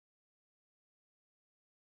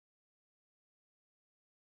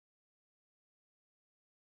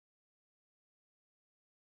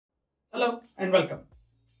Hello and welcome.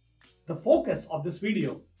 The focus of this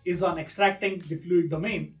video is on extracting the fluid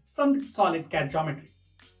domain from the solid CAD geometry.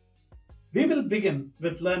 We will begin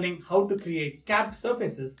with learning how to create capped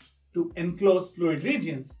surfaces to enclose fluid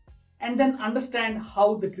regions and then understand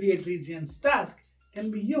how the create regions task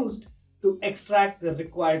can be used to extract the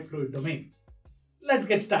required fluid domain. Let's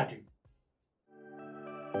get started.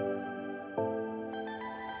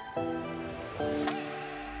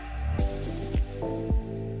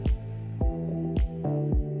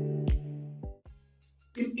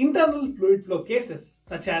 In internal fluid flow cases,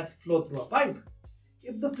 such as flow through a pipe,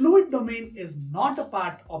 if the fluid domain is not a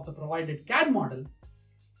part of the provided CAD model,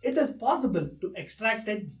 it is possible to extract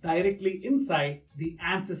it directly inside the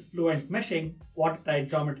Ansys Fluent Meshing watertight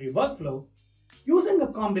geometry workflow using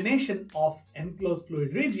a combination of enclosed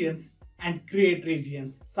fluid regions and create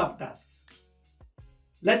regions subtasks.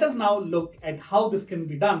 Let us now look at how this can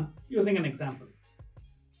be done using an example.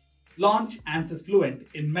 Launch Ansys Fluent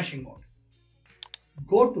in meshing mode.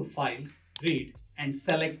 Go to File, Read and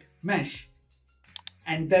select Mesh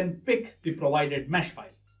and then pick the provided mesh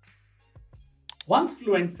file. Once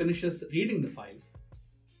Fluent finishes reading the file,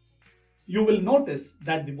 you will notice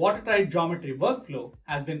that the watertight geometry workflow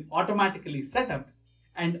has been automatically set up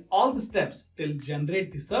and all the steps till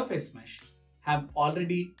generate the surface mesh have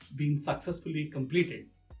already been successfully completed.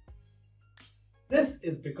 This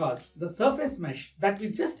is because the surface mesh that we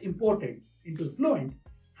just imported into Fluent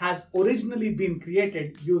has originally been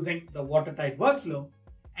created using the watertight workflow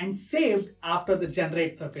and saved after the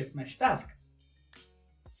generate surface mesh task.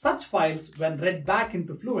 Such files, when read back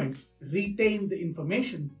into Fluent, retain the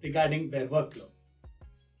information regarding their workflow.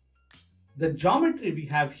 The geometry we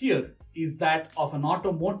have here is that of an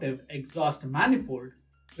automotive exhaust manifold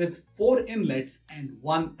with 4 inlets and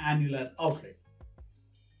 1 annular outlet.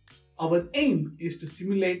 Our aim is to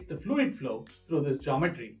simulate the fluid flow through this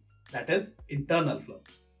geometry, that is, internal flow.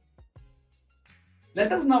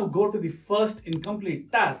 Let us now go to the first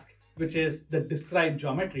incomplete task, which is the describe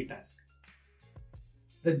geometry task.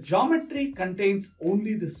 The geometry contains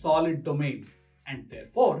only the solid domain and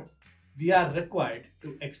therefore we are required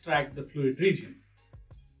to extract the fluid region.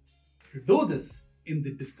 To do this, in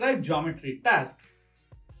the describe geometry task,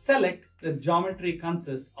 select the geometry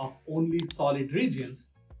consists of only solid regions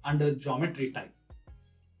under geometry type.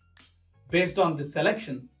 Based on this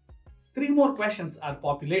selection, 3 more questions are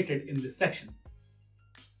populated in this section.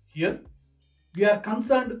 Here, we are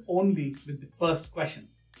concerned only with the first question,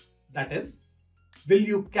 that is, will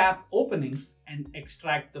you cap openings and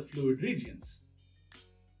extract the fluid regions?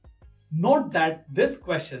 Note that this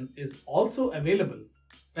question is also available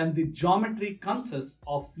when the geometry consists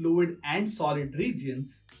of fluid and solid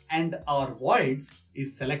regions and our voids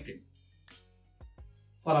is selected.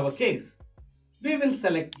 For our case, we will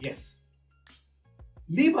select yes.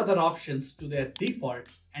 Leave other options to their default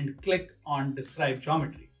and click on describe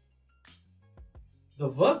geometry. The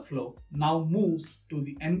workflow now moves to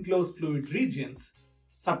the enclosed fluid regions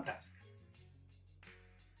subtask.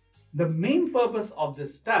 The main purpose of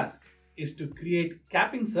this task is to create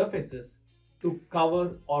capping surfaces to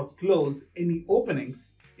cover or close any openings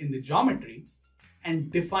in the geometry and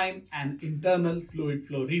define an internal fluid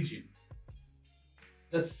flow region.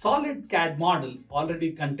 The solid CAD model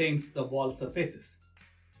already contains the wall surfaces.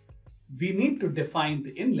 We need to define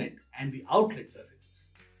the inlet and the outlet surfaces.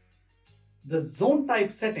 The zone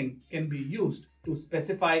type setting can be used to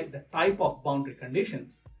specify the type of boundary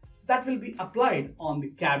condition that will be applied on the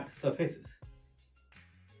capped surfaces.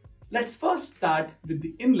 Let's first start with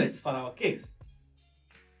the inlets for our case.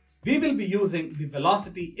 We will be using the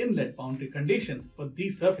velocity inlet boundary condition for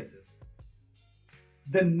these surfaces.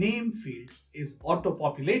 The name field is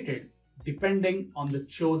auto-populated depending on the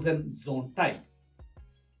chosen zone type.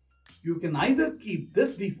 You can either keep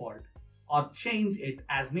this default or change it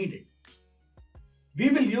as needed. We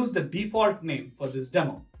will use the default name for this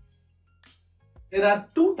demo. There are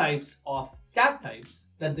 2 types of cap types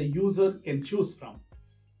that the user can choose from: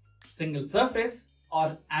 single surface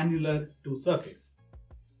or annular to surface.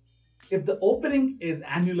 If the opening is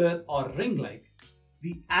annular or ring-like,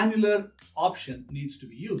 the annular option needs to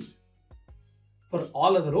be used. For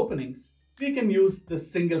all other openings, we can use the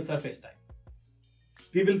single surface type.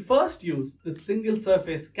 We will first use the single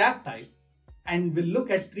surface cap type and we'll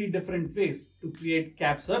look at 3 different ways to create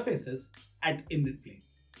cap surfaces at inlet plane.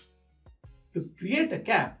 To create a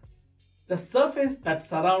cap, the surface that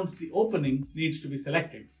surrounds the opening needs to be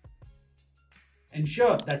selected.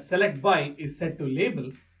 Ensure that select by is set to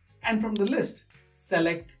label and from the list,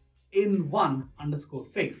 select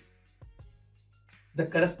in1_face. The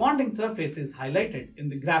corresponding surface is highlighted in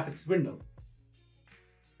the graphics window.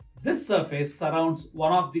 This surface surrounds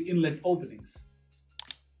one of the inlet openings.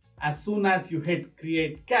 As soon as you hit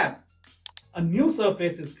Create Cap, a new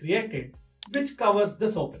surface is created which covers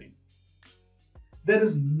this opening. There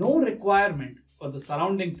is no requirement for the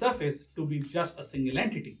surrounding surface to be just a single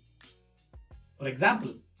entity. For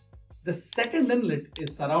example, the second inlet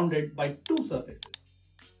is surrounded by two surfaces.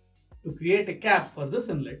 To create a cap for this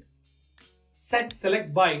inlet, set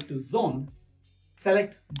Select By to Zone,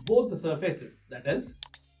 select both the surfaces, that is,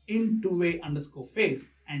 in2A_face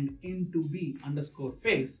and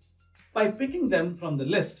in2B_face by picking them from the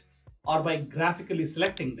list or by graphically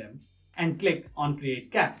selecting them and click on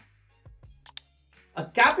Create Cap. A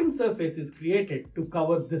capping surface is created to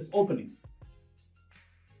cover this opening.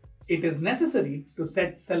 It is necessary to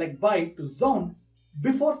set Select By to Zone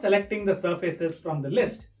before selecting the surfaces from the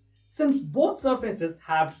list, since both surfaces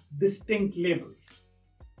have distinct labels.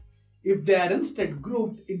 If they are instead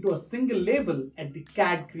grouped into a single label at the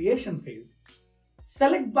CAD creation phase,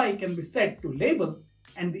 Select By can be set to Label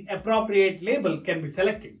and the appropriate label can be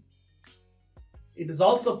selected. It is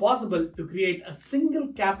also possible to create a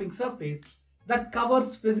single capping surface that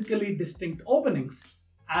covers physically distinct openings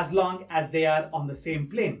as long as they are on the same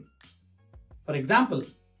plane. For example,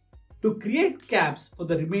 to create caps for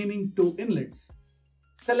the remaining two inlets,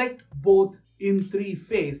 select both in3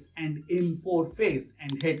 face and in4 face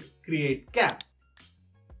and hit Create Cap.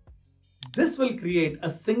 This will create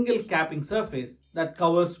a single capping surface that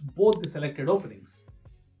covers both the selected openings.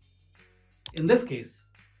 In this case,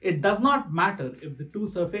 it does not matter if the two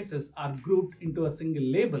surfaces are grouped into a single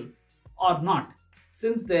label or not,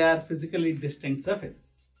 since they are physically distinct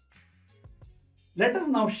surfaces. Let us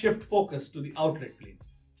now shift focus to the outlet plane.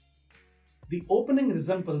 The opening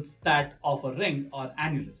resembles that of a ring or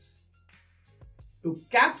annulus. To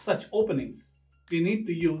cap such openings, we need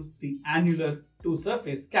to use the annular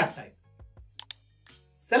two-surface cap type.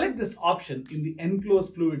 Select this option in the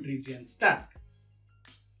Enclosed Fluid Regions task.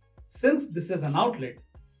 Since this is an outlet,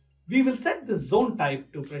 we will set the zone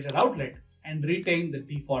type to pressure outlet and retain the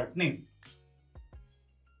default name.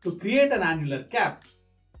 To create an annular cap,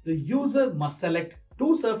 the user must select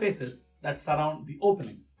two surfaces that surround the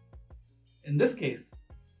opening. In this case,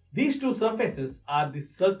 these two surfaces are the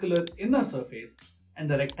circular inner surface and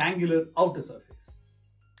the rectangular outer surface.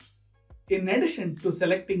 In addition to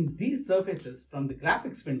selecting these surfaces from the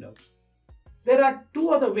graphics window, there are two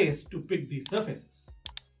other ways to pick these surfaces.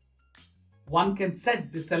 One can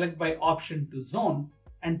set the Select By option to Zone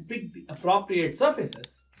and pick the appropriate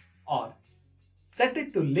surfaces, or set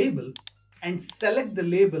it to Label and select the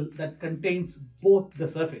label that contains both the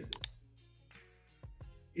surfaces.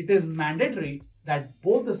 It is mandatory that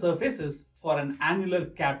both the surfaces for an annular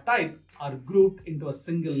cap type are grouped into a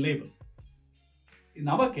single label. In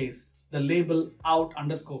our case, the label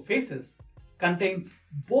out_faces contains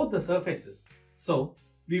both the surfaces, so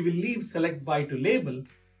we will leave Select By to Label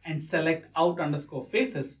and select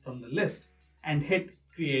out_faces from the list and hit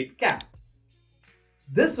Create Cap.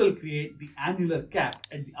 This will create the annular cap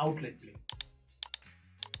at the outlet plane.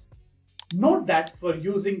 Note that for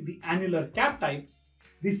using the annular cap type,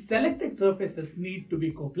 the selected surfaces need to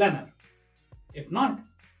be coplanar. If not,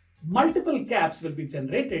 multiple caps will be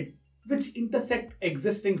generated which intersect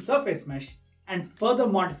existing surface mesh, and further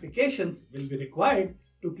modifications will be required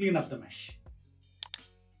to clean up the mesh.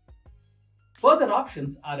 Further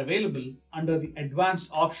options are available under the Advanced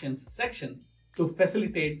Options section to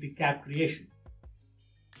facilitate the cap creation.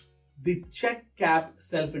 The Check Cap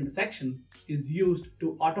Self-Intersection is used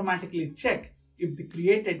to automatically check if the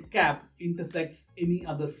created cap intersects any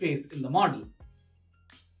other face in the model.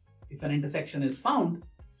 If an intersection is found,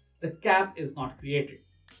 the cap is not created.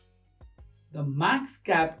 The max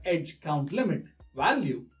cap edge count limit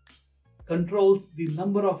value controls the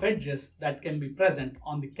number of edges that can be present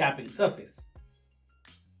on the capping surface.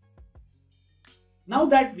 Now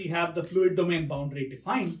that we have the fluid domain boundary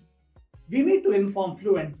defined, we need to inform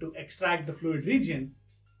Fluent to extract the fluid region,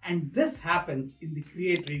 and this happens in the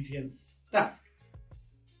Create Regions task.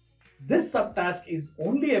 This subtask is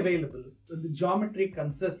only available when the geometry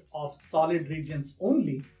consists of solid regions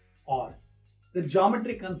only, or the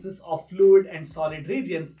geometry consists of fluid and solid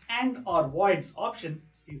regions and/or voids option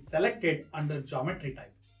is selected under geometry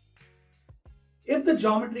type. If the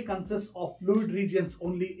geometry consists of fluid regions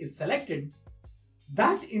only is selected,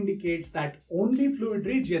 that indicates that only fluid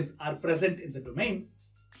regions are present in the domain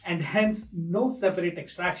and hence no separate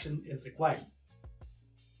extraction is required.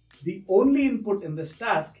 The only input in this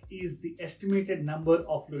task is the estimated number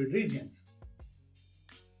of fluid regions.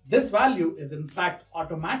 This value is in fact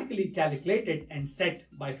automatically calculated and set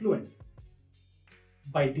by Fluent.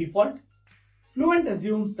 By default, Fluent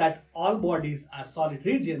assumes that all bodies are solid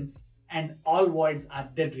regions and all voids are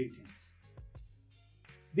dead regions.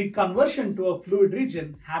 The conversion to a fluid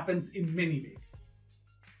region happens in many ways.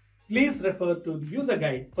 Please refer to the user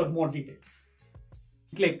guide for more details.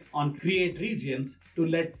 Click on Create Regions to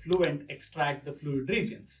let Fluent extract the fluid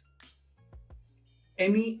regions.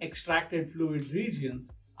 Any extracted fluid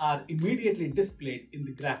regions are immediately displayed in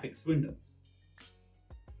the graphics window.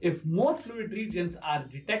 If more fluid regions are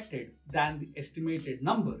detected than the estimated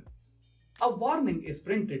number, a warning is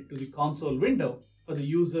printed to the console window for the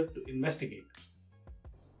user to investigate.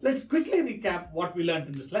 Let's quickly recap what we learned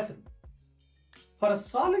in this lesson. For a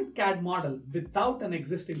solid CAD model without an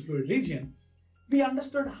existing fluid region, we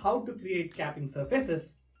understood how to create capping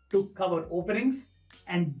surfaces to cover openings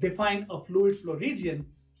and define a fluid flow region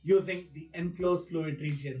using the enclosed fluid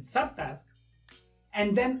region subtask,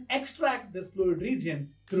 and then extract this fluid region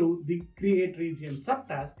through the create region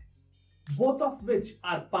subtask, both of which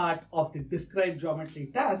are part of the describe geometry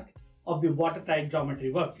task of the Watertight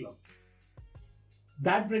geometry workflow.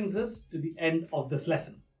 That brings us to the end of this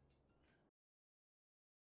lesson.